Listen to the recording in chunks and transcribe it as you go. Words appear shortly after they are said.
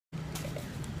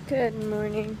Good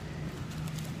morning.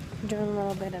 I'm doing a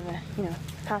little bit of a,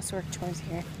 housework chores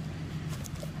here.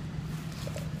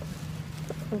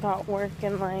 I got work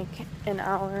in like an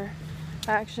hour.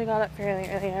 I actually got up fairly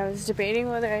early. I was debating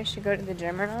whether I should go to the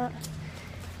gym or not,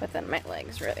 but then my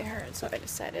legs really hurt, so I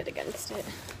decided against it.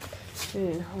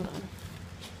 Ooh, hold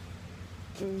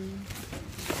on.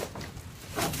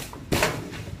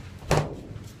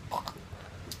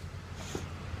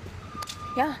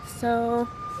 Yeah, so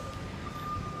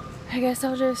I guess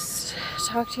I'll just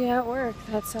talk to you at work.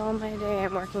 That's all my day.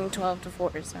 I'm working 12 to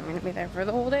 4, so I'm going to be there for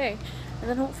the whole day. And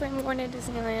then hopefully I'm going to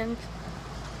Disneyland.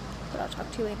 But I'll talk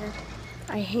to you later.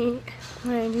 I hate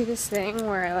when I do this thing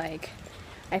where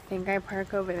I think I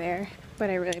park over there, but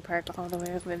I really park all the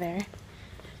way over there.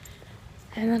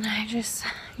 And then I just,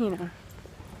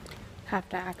 have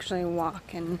to actually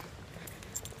walk and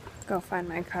go find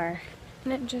my car.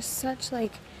 And it just such I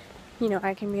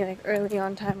can be early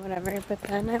on time, whatever, but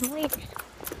then I'm late.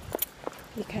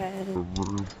 Because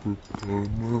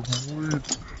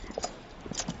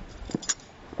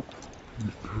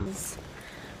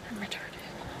I'm retarded.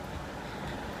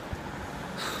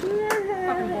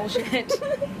 Fucking bullshit.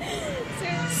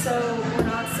 So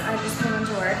I just came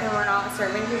into work and we're not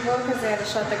serving people because they had to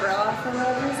shut the grill off for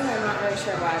no reason. I'm not really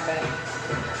sure why, but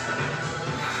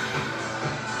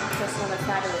just another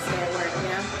fabulous day at work,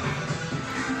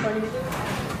 What do you do?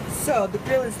 So the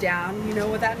grill is down. You know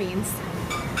what that means.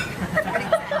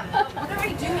 What are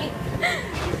we doing?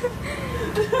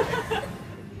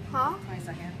 Huh? 20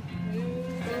 seconds.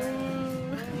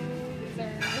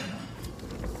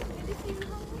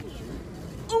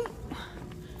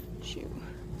 Shoot.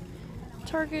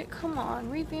 Target, come on.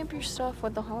 Revamp your stuff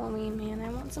with the Halloween, man. I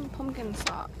want some pumpkin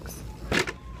socks.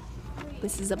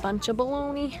 This is a bunch of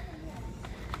baloney.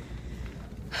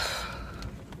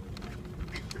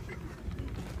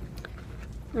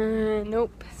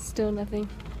 Nope, still nothing.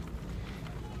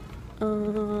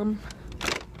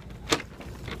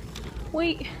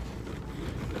 Wait.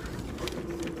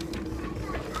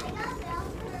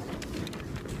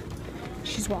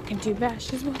 She's walking too fast.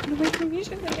 She's walking away from me.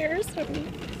 She's embarrassing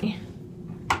me.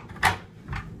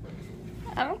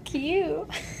 I'm cute.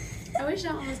 I wish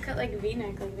that one was cut like a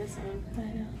V-neck like this one. I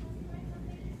know.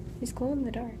 He's glow in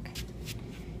the dark.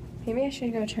 Maybe I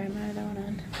should go try my other one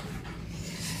on.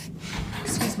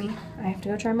 Excuse me. I have to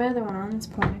go try my other one on. It's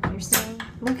point if you're staying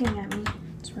looking at me.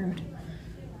 It's rude.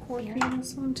 You're on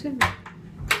this one too. I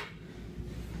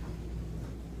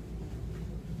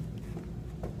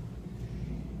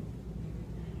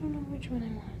don't know which one I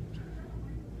want.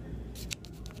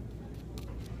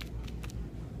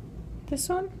 This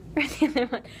one or the other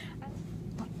one?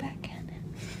 Look back at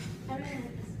it.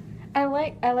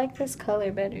 I like this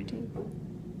color better too.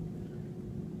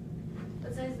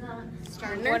 What size not?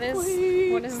 What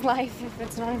is life if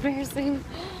it's not embarrassing?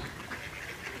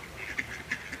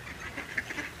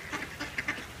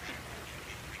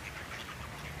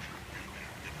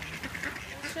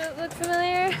 Should it look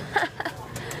familiar?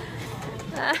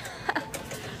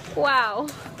 Wow.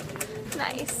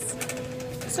 Nice.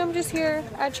 So I'm just here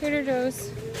at Trader Joe's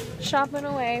shopping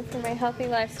away for my healthy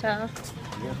lifestyle.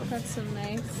 That's so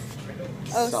nice.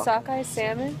 Oh, sockeye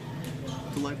salmon?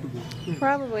 Delectable.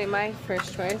 Probably my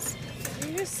first choice.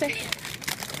 You just say.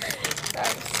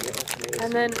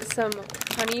 And then some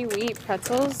honey wheat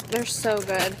pretzels. They're so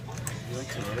good.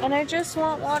 And I just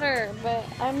want water, but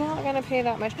I'm not gonna pay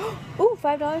that much. Ooh,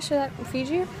 $5 for that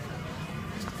Fiji?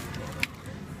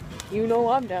 You know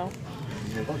I'm down.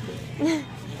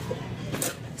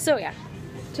 So yeah,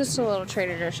 just a little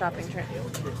Trader Joe shopping trip.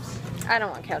 I don't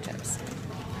want kale chips.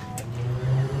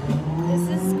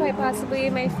 This is quite possibly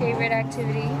my favorite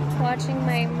activity. Watching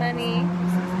my money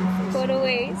go to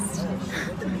waste.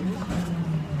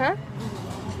 Huh?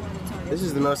 This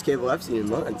is the most cable I've seen in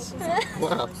months.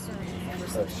 Wow.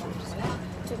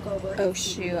 Oh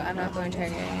shoot, I'm not going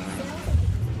Target anymore.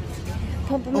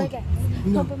 Pumping my gas.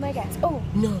 Pumping my gas. Oh,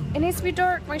 No. it needs to be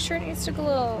dark. My shirt needs to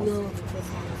glow. No.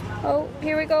 Oh,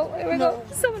 here we go. Here we go.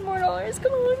 $7 more.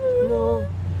 Come on. No.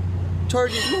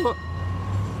 Target, no.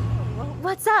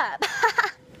 What's up?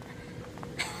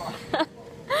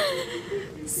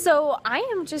 So I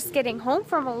am just getting home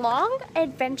from a long,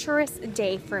 adventurous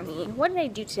day for me. What did I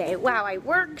do today? Wow, I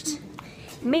worked,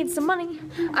 made some money.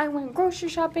 I went grocery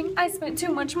shopping. I spent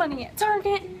too much money at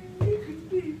Target.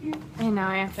 And now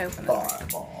I have to open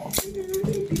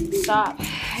it. Stop.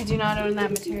 I do not own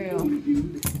that material.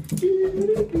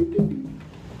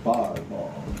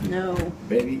 Fireball. No.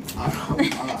 Baby, I'm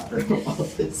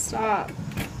Stop.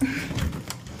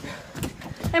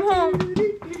 I'm home.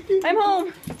 I'm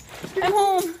home. I'm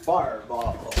home.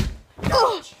 Fireball.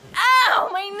 Oh! Ow!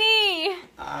 My knee!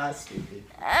 stupid.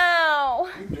 Ow.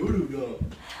 Doo-doo-doo.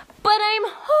 But I'm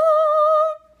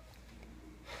home.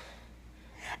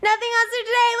 Nothing else for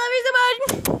today. Love you so much.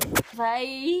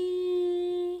 Bye.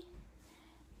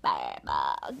 Bye.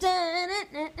 Bye.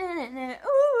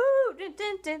 Ooh.